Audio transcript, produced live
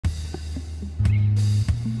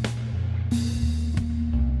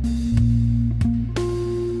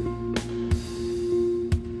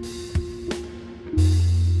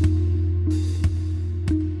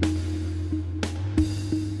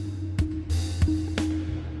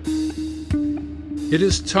It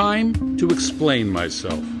is time to explain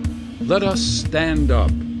myself. Let us stand up.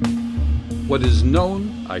 What is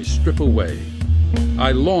known, I strip away.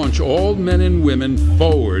 I launch all men and women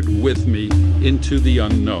forward with me into the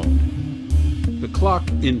unknown. The clock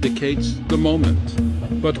indicates the moment,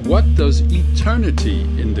 but what does eternity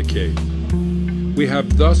indicate? We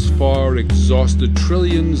have thus far exhausted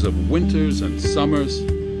trillions of winters and summers.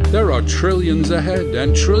 There are trillions ahead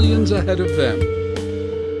and trillions ahead of them.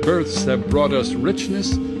 Births have brought us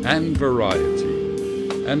richness and variety,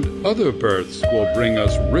 and other births will bring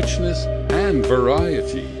us richness and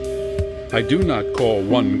variety. I do not call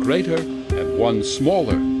one greater and one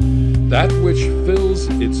smaller. That which fills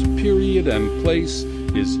its period and place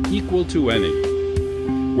is equal to any.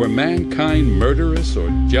 Were mankind murderous or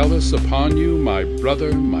jealous upon you, my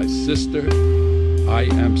brother, my sister, I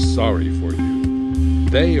am sorry for you.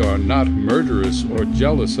 They are not murderous or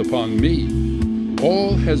jealous upon me.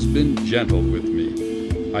 All has been gentle with me.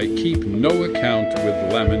 I keep no account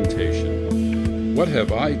with lamentation. What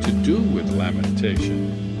have I to do with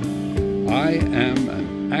lamentation? I am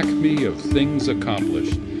an acme of things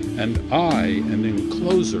accomplished, and I an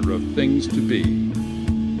encloser of things to be.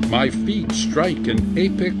 My feet strike an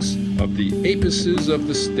apex of the apices of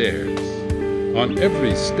the stairs. On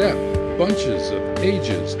every step, bunches of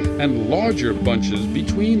ages and larger bunches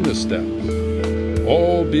between the steps.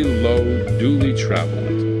 All below duly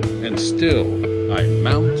traveled, and still I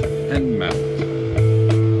mount and mount.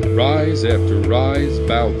 Rise after rise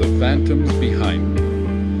bow the phantoms behind me.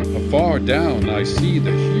 Afar down I see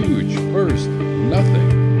the huge first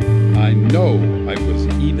nothing. I know I was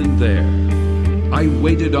even there. I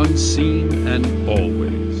waited unseen and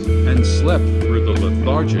always, and slept through the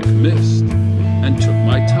lethargic mist, and took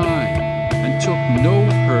my time, and took no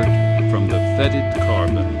hurt from the fetid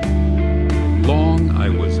carbon. Long I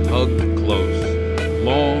was hugged close,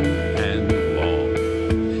 long and long.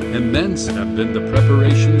 Immense have been the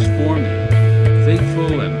preparations for me,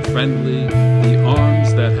 faithful and friendly, the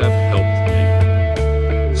arms that have helped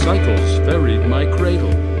me. Cycles ferried my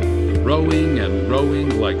cradle, rowing and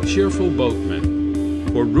rowing like cheerful boatmen.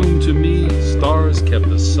 For room to me, stars kept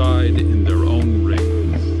aside in their own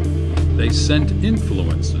rings. They sent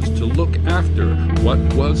influences to look after what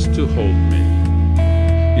was to hold me.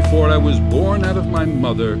 Before I was born out of my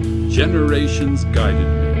mother, generations guided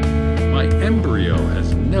me. My embryo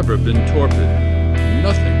has never been torpid.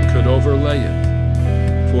 Nothing could overlay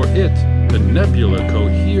it. For it, the nebula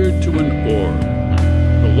cohered to an orb.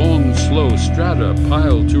 The long, slow strata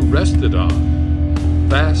piled to rest it on.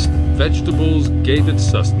 Vast vegetables gave it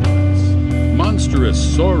sustenance. Monstrous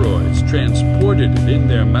sauroids transported it in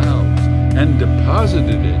their mouths and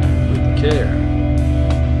deposited it with care.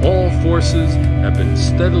 All forces have been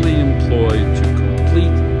steadily employed to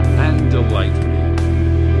complete and delight me.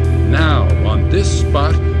 Now, on this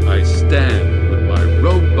spot, I stand with my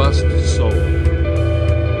robust soul.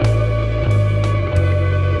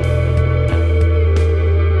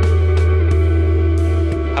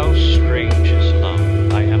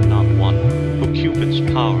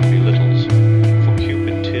 Power belittles, for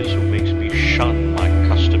Cupid 'tis who makes me shun my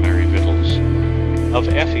customary victuals. Of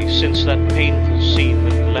Effie, since that painful scene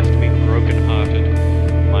that left me broken-hearted,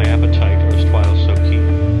 my appetite, erstwhile so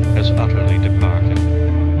keen, has utterly departed.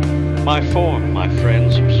 My form, my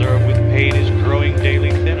friends observe with pain, is growing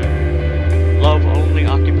daily thinner. Love only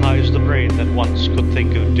occupies the brain that once could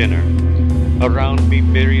think of dinner. Around me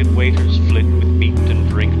myriad waiters flit with meat and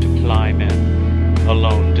drink to ply men.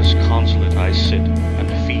 Alone, disconsolate, I sit and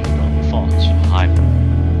feed on thoughts of hymen.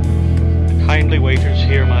 The kindly waiters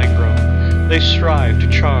hear my groan. They strive to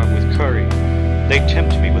charm with curry. They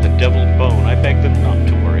tempt me with a deviled bone. I beg them not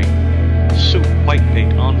to worry. Soup,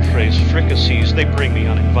 whitebait, entrees, fricassees, they bring me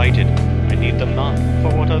uninvited. I need them not,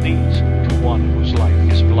 for what are these to one whose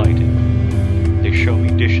life is blighted? They show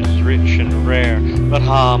me dishes rich and rare, but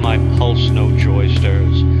my pulse no joy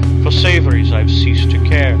stirs. For savories I've ceased to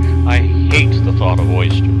care. I hate the thought of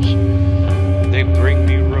oysters. They bring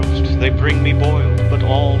me roast, they bring me boiled, but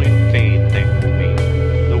all in vain they move me.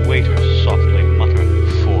 The waiters softly mutter,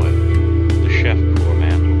 foil. The chef, poor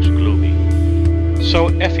man, looks gloomy. So,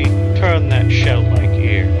 Effie, turn that shell-like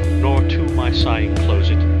ear, nor to my sighing close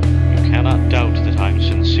it. You cannot doubt that I'm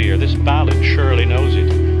sincere. This ballad surely knows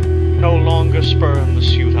it. No longer spurn the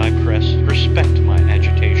suit I press. Respect my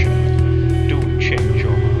agitation. Do change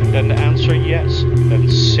your mind and answer yes,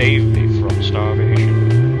 and save me from starvation.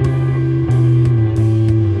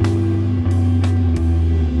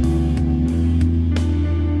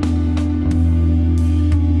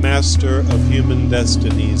 Master of human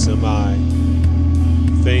destinies am I.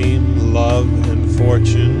 Fame, love, and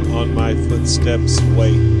fortune on my footsteps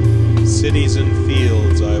wait. cities and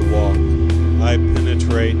fields I walk. I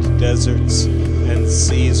penetrate deserts and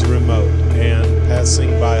seas remote, and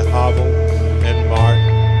passing by hovel and mart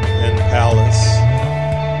and palace,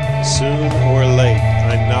 soon or late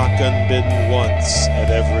I knock unbidden once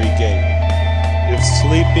at every gate. If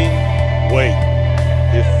sleeping, wake.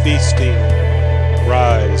 If feasting,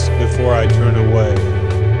 rise before I turn away.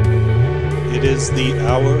 It is the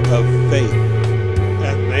hour of fate,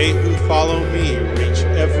 and they who follow me reach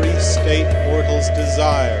every state mortals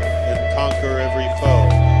desire and conquer every foe,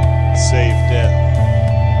 save death.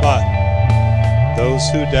 But those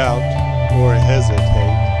who doubt or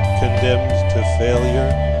hesitate, condemned to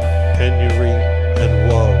failure, penury,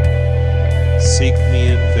 and woe, seek me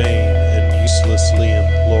in vain and uselessly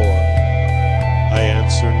implore. I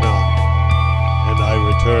answer not, and I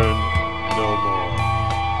return no more.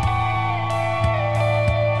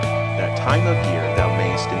 That time of year thou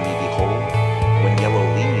mayst in me behold, when yellow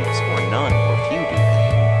leaves, or none, or few do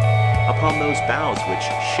hang, upon those boughs which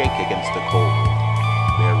shake against the cold,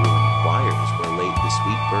 where ruined choirs where late the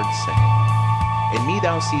sweet birds sang. In me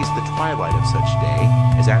thou seest the twilight of such day,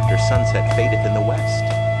 as after sunset fadeth in the west,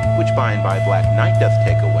 which by and by black night doth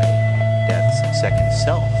take away, death's second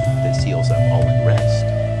self that seals up all in rest.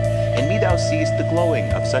 In me thou seest the glowing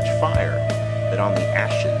of such fire, that on the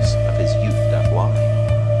ashes of his youth doth lie,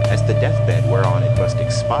 as the deathbed whereon it must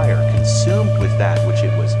expire, consumed with that which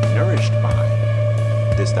it was nourished by.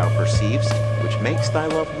 This thou perceivest, which makes thy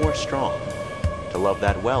love more strong, to love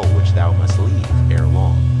that well which thou must leave.